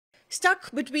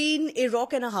Stuck between a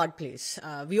rock and a hard place.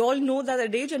 We all know that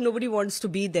at age and nobody wants to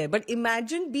be there. But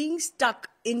imagine being stuck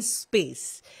in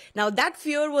space. Now, that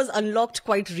fear was unlocked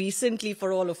quite recently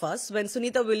for all of us when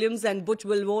Sunita Williams and Butch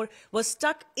Wilmore were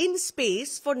stuck in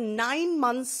space for 9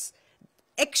 months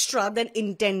extra than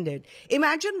intended.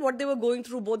 Imagine what they were going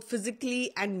through both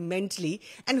physically and mentally.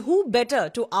 And who better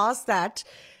to ask that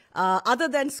other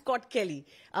than Scott Kelly,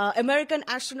 American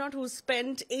astronaut who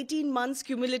spent 18 months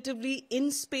cumulatively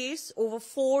in space over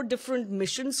 4 different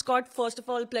missions. Scott, first of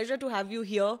all, pleasure to have you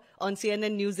here on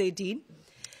CNN News 18.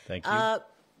 Thank you.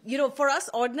 You know, for us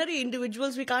ordinary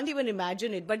individuals, we can't even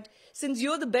imagine it. But since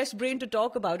you're the best brain to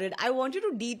talk about it, I want you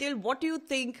to detail what do you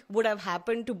think would have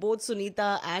happened to both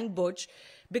Sunita and Butch,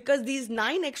 because these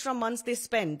 9 extra months they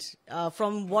spent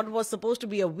from what was supposed to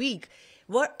be a week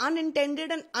were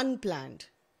unintended and unplanned.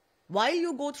 While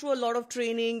you go through a lot of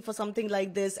training for something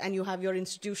like this and you have your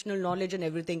institutional knowledge and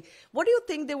everything, what do you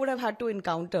think they would have had to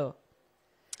encounter?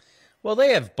 Well,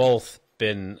 they have both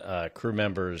been crew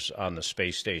members on the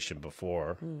space station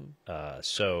before,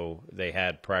 so they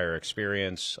had prior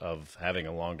experience of having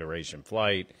a long-duration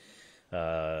flight.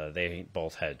 They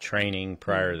both had training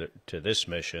prior to this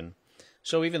mission.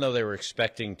 So even though they were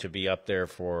expecting to be up there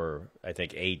for, I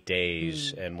think, 8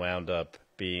 days and wound up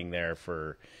being there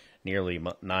for nearly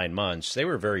 9 months, they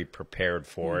were very prepared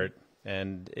for it,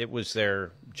 and it was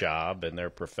their job, and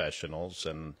they're professionals.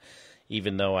 And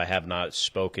even though I have not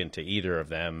spoken to either of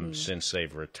them since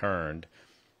they've returned,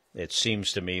 it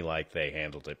seems to me like they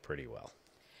handled it pretty well.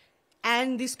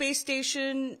 And the space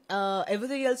station,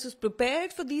 everything else was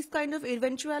prepared for these kind of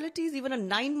eventualities, even a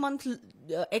 9-month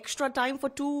extra time for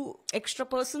 2 extra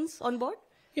persons on board?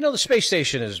 You know, the space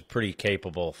station is a pretty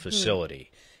capable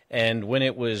facility. And when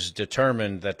it was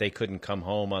determined that they couldn't come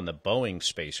home on the Boeing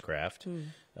spacecraft,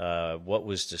 what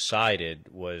was decided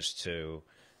was to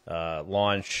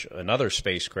launch another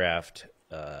spacecraft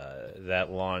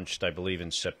that launched, I believe,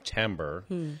 in September.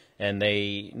 And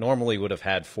they normally would have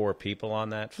had 4 people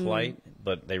on that flight,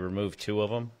 but they removed 2 of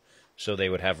them, so they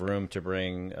would have room to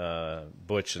bring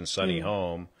Butch and Sunny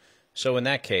home. So in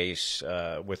that case,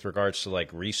 with regards to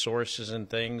like resources and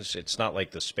things, it's not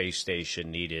like the space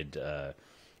station needed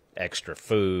extra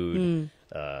food,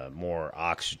 more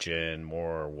oxygen,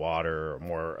 more water,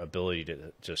 more ability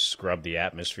to scrub the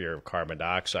atmosphere of carbon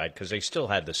dioxide, because they still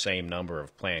had the same number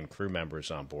of planned crew members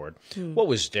on board. What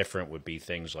was different would be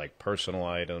things like personal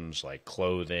items, like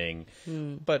clothing.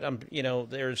 But, you know,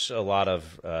 there's a lot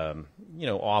of, you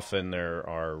know, often there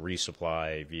are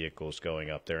resupply vehicles going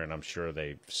up there, and I'm sure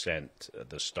they've sent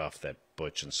the stuff that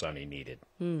Butch and Sunny needed.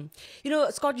 You know,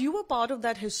 Scott, you were part of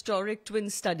that historic twin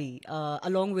study,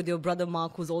 along with your brother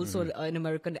Mark, who's also an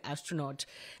American astronaut.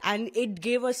 And it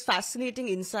gave us fascinating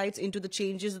insights into the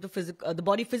changes that the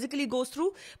body physically goes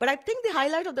through. But I think the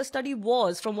highlight of the study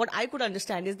was, from what I could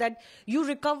understand, is that you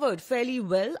recovered fairly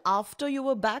well after you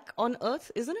were back on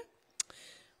Earth, isn't it?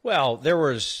 Well, there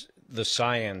was the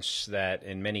science that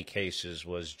in many cases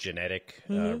was genetic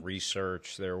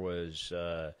research. There was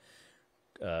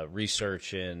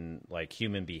research in like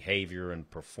human behavior and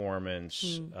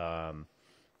performance.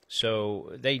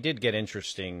 So they did get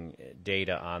interesting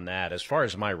data on that. As far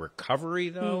as my recovery,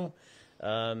 though,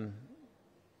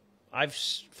 I've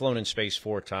flown in space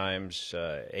 4 times,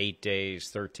 8 days,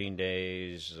 13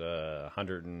 days,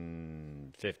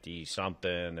 150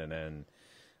 something, and then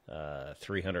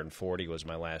 340 was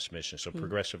my last mission, so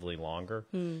progressively longer.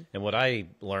 And what I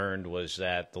learned was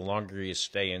that the longer you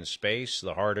stay in space,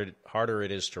 the harder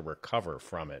it is to recover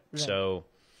from it. Right. So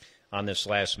on this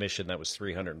last mission that was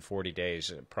 340 days,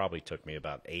 it probably took me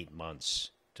about 8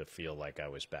 months to feel like I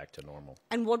was back to normal.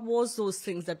 And what was those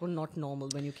things that were not normal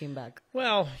when you came back?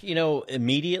 Well, you know,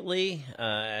 immediately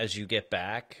as you get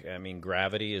back, I mean,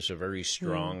 gravity is a very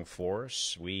strong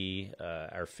force.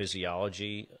 Our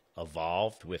physiology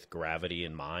evolved with gravity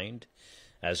in mind.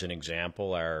 As an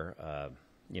example, our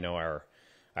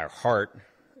heart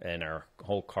and our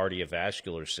whole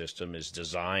cardiovascular system is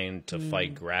designed to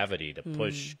fight gravity, to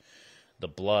push the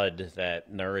blood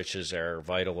that nourishes our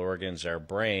vital organs, our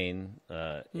brain,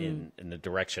 in the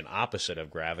direction opposite of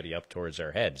gravity, up towards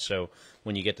our head. So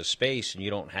when you get to space and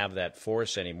you don't have that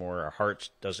force anymore, our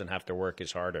heart doesn't have to work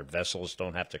as hard, our vessels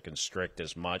don't have to constrict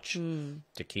as much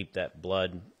to keep that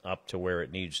blood up to where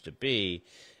it needs to be.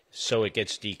 So it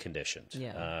gets deconditioned.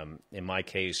 Yeah. In my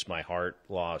case, my heart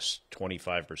lost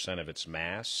 25% of its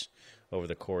mass over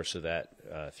the course of that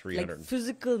 300. Like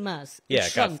physical mass. Yeah,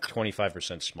 it got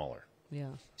 25% smaller.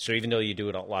 Yeah. So even though you do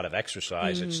a lot of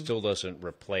exercise, it still doesn't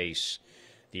replace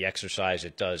the exercise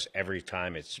it does every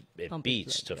time it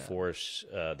beats blood, to force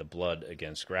the blood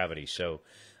against gravity. So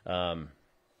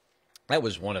That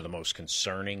was one of the most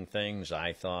concerning things,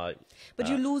 I thought. But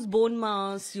you lose bone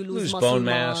mass, you lose muscle bone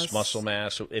mass. muscle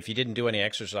mass. If you didn't do any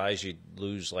exercise, you'd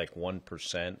lose like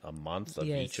 1% a month of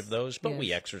each of those. But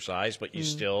we exercise, but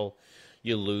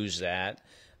you lose that.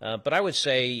 But I would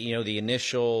say, the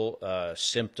initial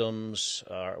symptoms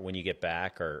when you get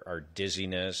back are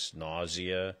dizziness,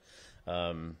 nausea.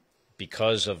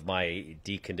 Because of my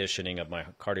deconditioning of my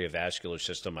cardiovascular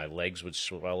system, my legs would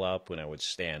swell up when I would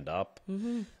stand up.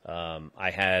 I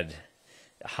had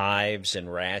hives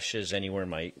and rashes anywhere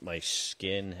my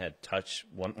skin had touched,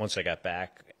 once I got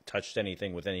back, touched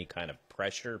anything with any kind of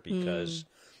pressure, because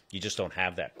you just don't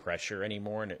have that pressure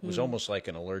anymore. And it was almost like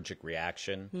an allergic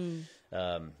reaction.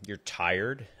 You're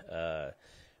tired.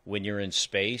 When you're in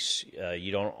space,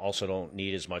 you don't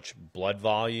need as much blood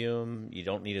volume. You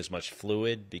don't need as much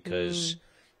fluid, because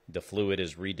the fluid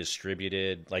is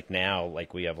redistributed. Like now,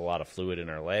 like we have a lot of fluid in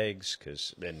our legs,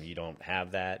 because then you don't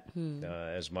have that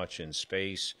as much in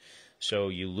space. So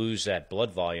you lose that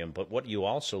blood volume. But what you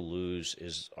also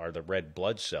lose are the red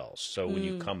blood cells. So when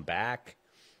you come back,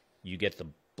 you get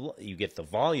the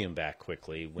volume back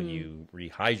quickly when you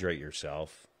rehydrate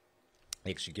yourself. They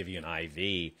actually give you an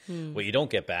IV. What you don't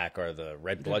get back are the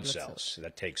red blood cells.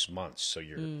 That takes months. So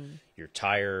you're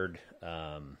tired.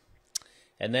 And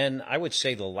then I would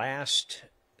say the last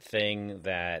thing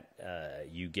that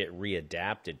you get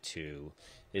readapted to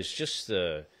is just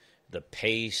the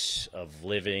pace of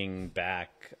living back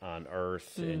on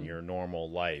Earth in your normal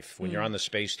life. When you're on the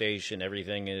space station,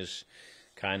 everything is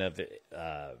kind of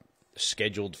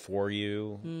scheduled for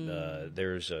you.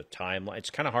 There's a timeline. It's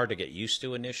kind of hard to get used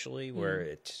to initially, where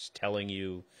it's telling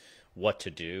you what to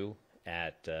do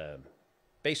at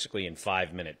basically in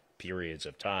 5-minute periods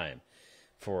of time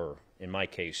for, in my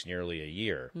case, nearly a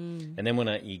year. And then when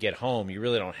you get home, you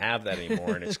really don't have that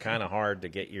anymore, and it's kind of hard to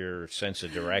get your sense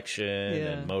of direction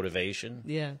and motivation.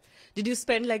 Yeah. Did you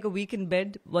spend like a week in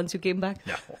bed once you came back?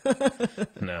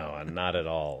 No, not at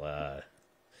all.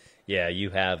 Yeah, you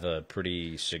have a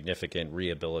pretty significant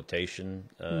rehabilitation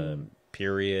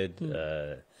period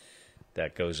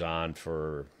that goes on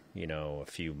for, a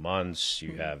few months.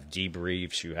 You have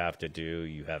debriefs you have to do.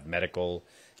 You have medical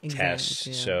tests.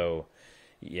 Yeah. So,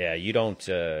 you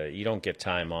don't get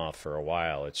time off for a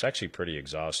while. It's actually pretty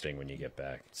exhausting when you get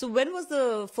back. So when was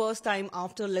the first time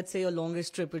after, let's say, your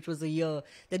longest trip, which was a year,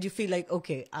 that you feel like,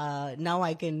 okay, now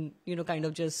I can, kind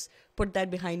of just put that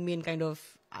behind me and kind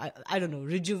of, I don't know,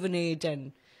 rejuvenate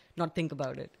and not think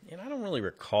about it? I don't really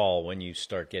recall when you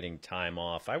start getting time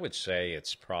off. I would say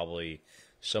it's probably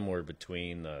somewhere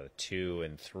between the 2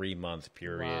 and 3 month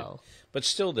period. Wow. But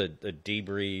still, the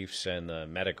debriefs and the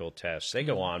medical tests, they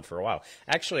go on for a while.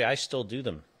 Actually, I still do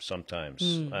them sometimes.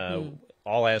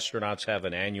 All astronauts have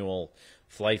an annual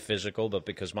flight physical, but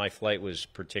because my flight was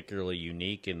particularly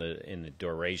unique in the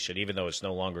duration, even though it's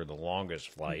no longer the longest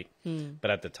flight,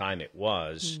 but at the time it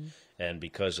was, and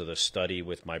because of the study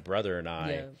with my brother and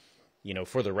I,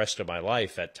 for the rest of my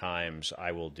life, at times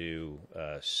I will do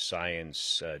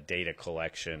science data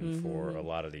collection for a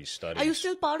lot of these studies. Are you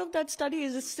still part of that study?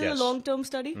 Is it still a long-term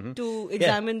study to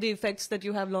examine the effects that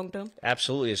you have long-term?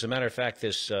 Absolutely. As a matter of fact,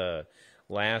 this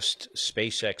last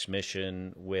SpaceX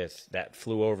mission that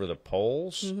flew over the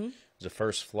poles, the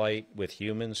first flight with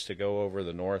humans to go over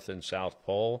the North and South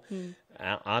Pole.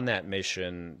 On that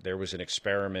mission, there was an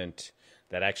experiment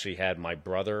that actually had my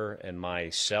brother and my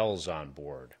cells on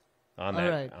board on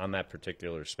that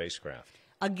particular spacecraft.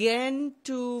 Again,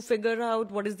 to figure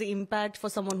out what is the impact for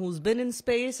someone who's been in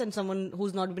space and someone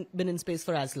who's not been in space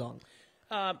for as long.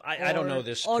 I don't know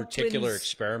this particular twins.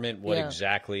 Experiment, what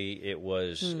exactly it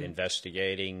was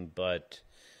investigating, but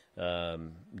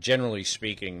generally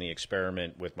speaking, the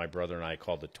experiment with my brother and I,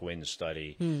 called the twin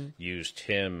study, used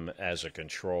him as a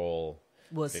control.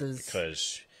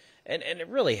 Because and it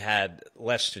really had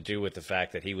less to do with the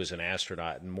fact that he was an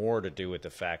astronaut and more to do with the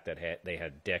fact that they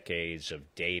had decades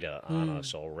of data on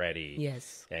us already.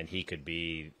 Yes. And he could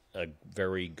be a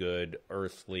very good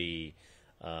earthly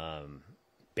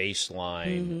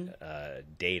baseline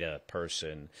data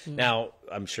person. Now,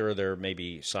 I'm sure there may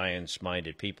be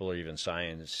science-minded people or even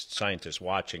scientists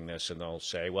watching this, and they'll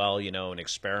say, well, an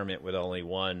experiment with only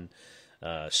one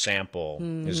sample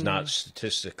is not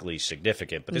statistically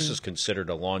significant, but this is considered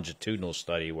a longitudinal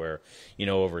study where,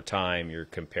 over time you're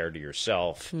compared to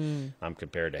yourself, I'm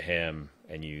compared to him,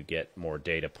 and you get more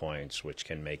data points, which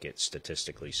can make it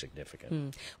statistically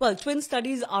significant. Well, twin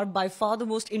studies are by far the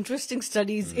most interesting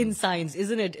studies in science,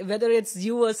 isn't it? Whether it's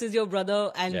you versus your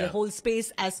brother and the whole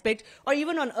space aspect, or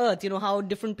even on Earth, how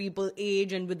different people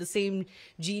age and with the same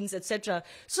genes, etc.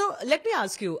 So let me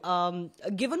ask you,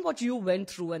 given what you went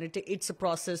through, and it's a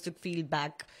process to feel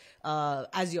back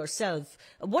as yourself.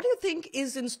 What do you think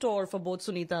is in store for both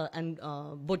Sunita and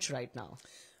Butch right now?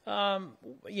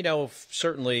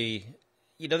 Certainly,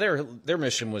 their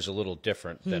mission was a little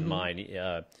different than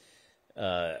mine.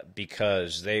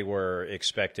 Because they were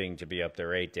expecting to be up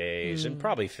there 8 days and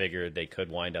probably figured they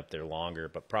could wind up there longer,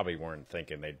 but probably weren't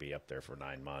thinking they'd be up there for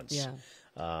 9 months.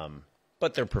 Yeah.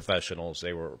 But they're professionals.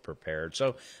 They were prepared.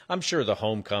 So I'm sure the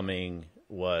homecoming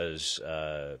was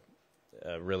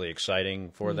really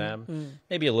exciting for them,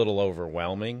 maybe a little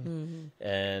overwhelming.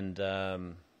 And,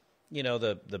 the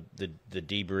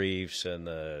debriefs and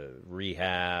the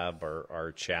rehab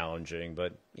are challenging,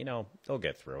 but, they'll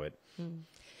get through it.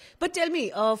 But tell me,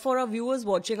 for our viewers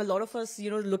watching, a lot of us,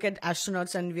 look at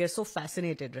astronauts and we are so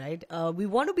fascinated, right? We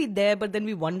want to be there, but then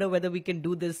we wonder whether we can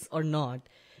do this or not.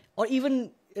 Or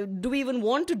even, do we even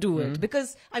want to do it?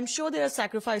 Because I'm sure there are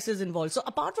sacrifices involved. So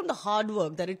apart from the hard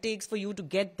work that it takes for you to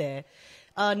get there,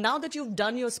 now that you've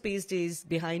done your space days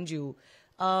behind you,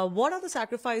 what are the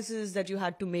sacrifices that you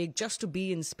had to make just to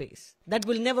be in space that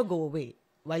will never go away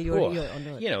while you're here on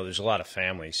Earth? There's a lot of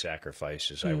family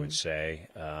sacrifices, I would say.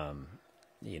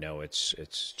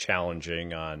 It's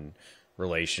challenging on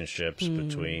relationships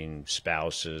between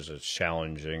spouses. It's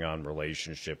challenging on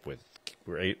relationships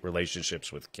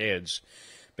with kids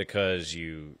because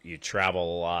you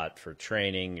travel a lot for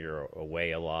training. You're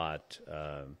away a lot.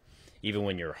 Even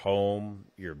when you're home,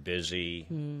 you're busy.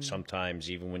 Sometimes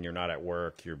even when you're not at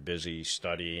work, you're busy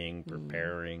studying,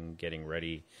 preparing, getting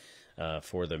ready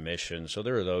for the mission. So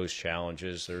there are those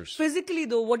challenges. Physically,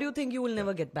 though, what do you think you will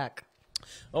never get back?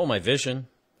 Oh, my vision.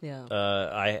 Yeah.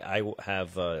 I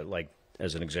have,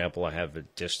 as an example, I have a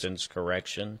distance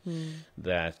correction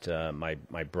that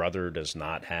my brother does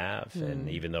not have, and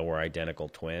even though we're identical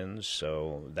twins,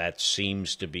 so that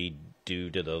seems to be due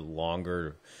to the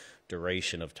longer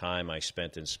duration of time I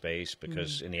spent in space,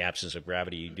 because in the absence of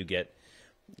gravity, you do get,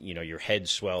 your head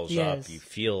swells up. You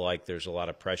feel like there's a lot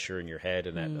of pressure in your head,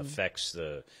 and that affects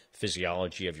the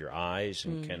physiology of your eyes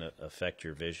and can affect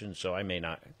your vision. So I may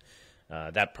not...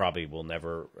 that probably will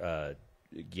never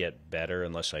get better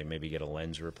unless I maybe get a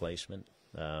lens replacement.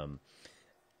 The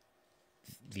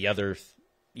other,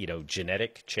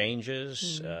 genetic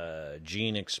changes,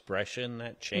 gene expression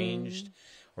that changed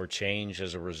or changed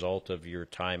as a result of your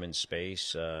time in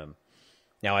space.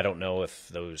 Now, I don't know if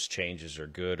those changes are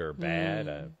good or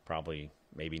bad. Probably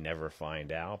maybe never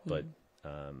find out, but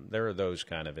there are those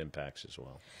kind of impacts as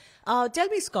well. Tell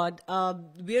me, Scott,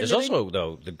 there's also,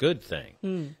 though, the good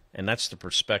thing, and that's the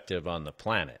perspective on the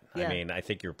planet. Yeah. I mean, I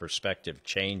think your perspective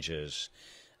changes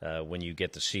when you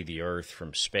get to see the Earth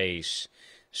from space,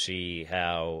 see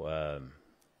how,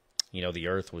 the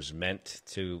Earth was meant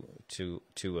to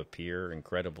appear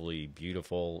incredibly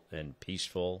beautiful and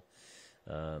peaceful,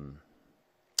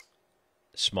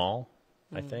 small,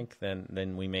 I think,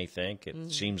 than we may think.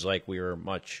 It seems like we are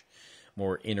much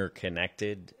more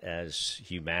interconnected as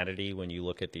humanity when you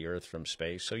look at the Earth from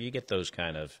space. So you get those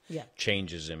kind of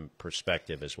changes in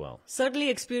perspective as well. Certainly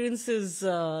experiences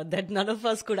that none of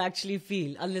us could actually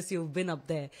feel unless you've been up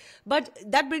there. But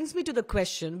that brings me to the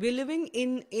question. We're living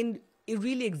in a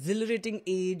really exhilarating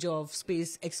age of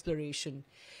space exploration.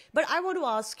 But I want to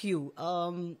ask you,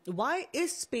 why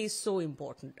is space so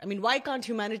important? I mean, why can't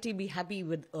humanity be happy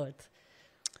with Earth?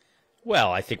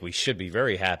 Well, I think we should be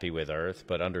very happy with Earth,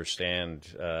 but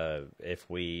understand if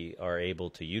we are able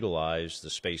to utilize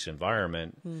the space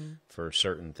environment for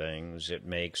certain things, it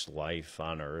makes life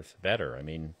on Earth better. I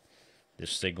mean,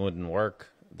 this thing wouldn't work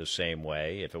the same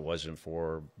way if it wasn't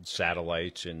for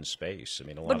satellites in space. I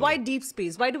mean, but why deep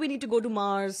space? Why do we need to go to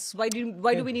Mars? Why do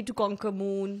we need to conquer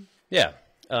Moon? Yeah,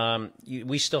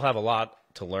 we still have a lot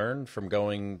to learn from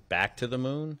going back to the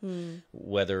moon,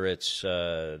 whether it's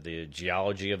the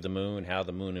geology of the moon, how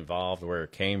the moon evolved, where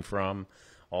it came from.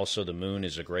 Also, the moon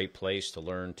is a great place to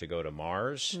learn to go to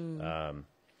Mars.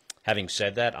 Having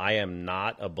said that, I am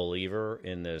not a believer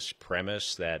in this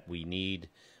premise that we need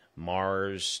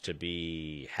Mars to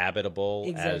be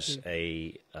habitable as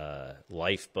a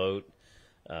lifeboat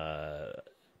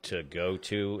to go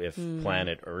to if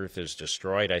planet Earth is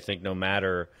destroyed. I think no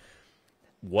matter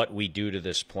what we do to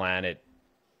this planet,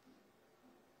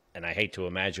 and I hate to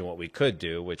imagine what we could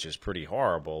do, which is pretty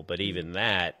horrible, but even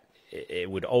that, it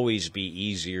would always be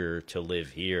easier to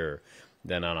live here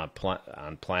than on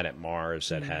planet Mars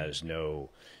that has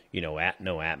no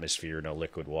atmosphere, no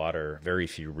liquid water, very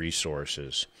few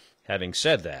resources. Having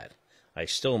said that, I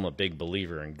still am a big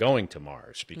believer in going to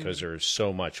Mars because there's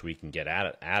so much we can get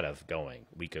out of going.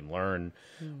 We can learn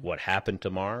what happened to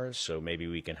Mars, so maybe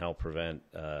we can help prevent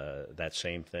that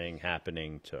same thing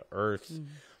happening to Earth.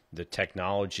 the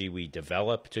technology we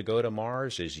develop to go to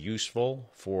Mars is useful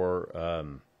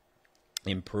for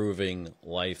improving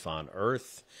life on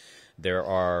Earth. There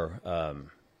are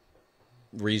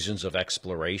reasons of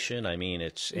exploration. I mean,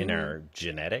 it's in our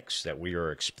genetics that we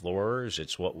are explorers.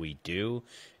 It's what we do.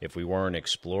 If we weren't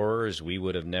explorers, we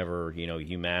would have never,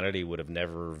 humanity would have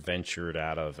never ventured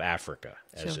out of Africa,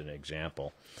 as an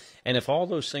example. And if all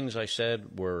those things I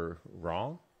said were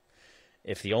wrong,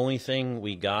 if the only thing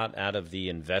we got out of the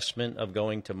investment of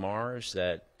going to Mars,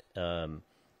 that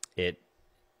it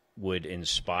would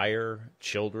inspire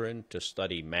children to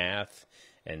study math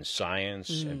and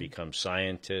science and become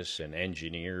scientists and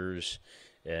engineers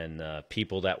and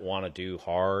people that want to do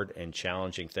hard and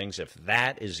challenging things, if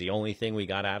that is the only thing we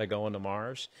got out of going to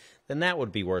Mars, then that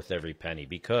would be worth every penny,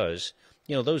 because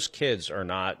those kids are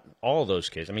not, all those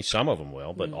kids, I mean, some of them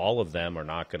will, but all of them are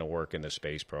not going to work in the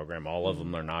space program. All of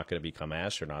them are not going to become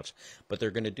astronauts, but they're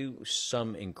going to do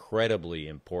some incredibly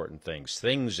important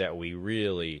things that we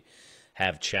really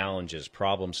have challenges,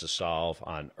 problems to solve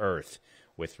on Earth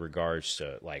with regards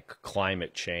to like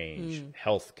climate change,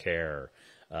 healthcare,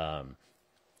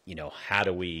 how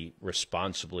do we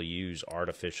responsibly use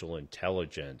artificial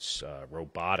intelligence,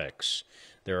 robotics.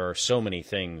 There are so many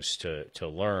things to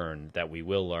learn that we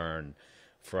will learn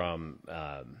from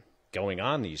going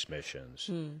on these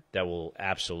missions that will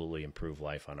absolutely improve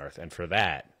life on Earth. And for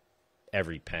that,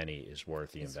 every penny is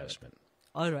worth the investment.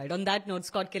 All right. On that note,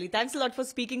 Scott Kelly, thanks a lot for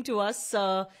speaking to us.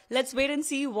 Let's wait and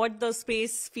see what the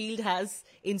space field has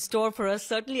in store for us.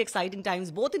 Certainly exciting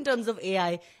times, both in terms of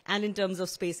AI and in terms of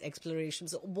space exploration.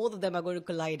 So both of them are going to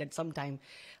collide at some time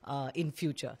in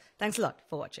future. Thanks a lot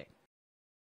for watching.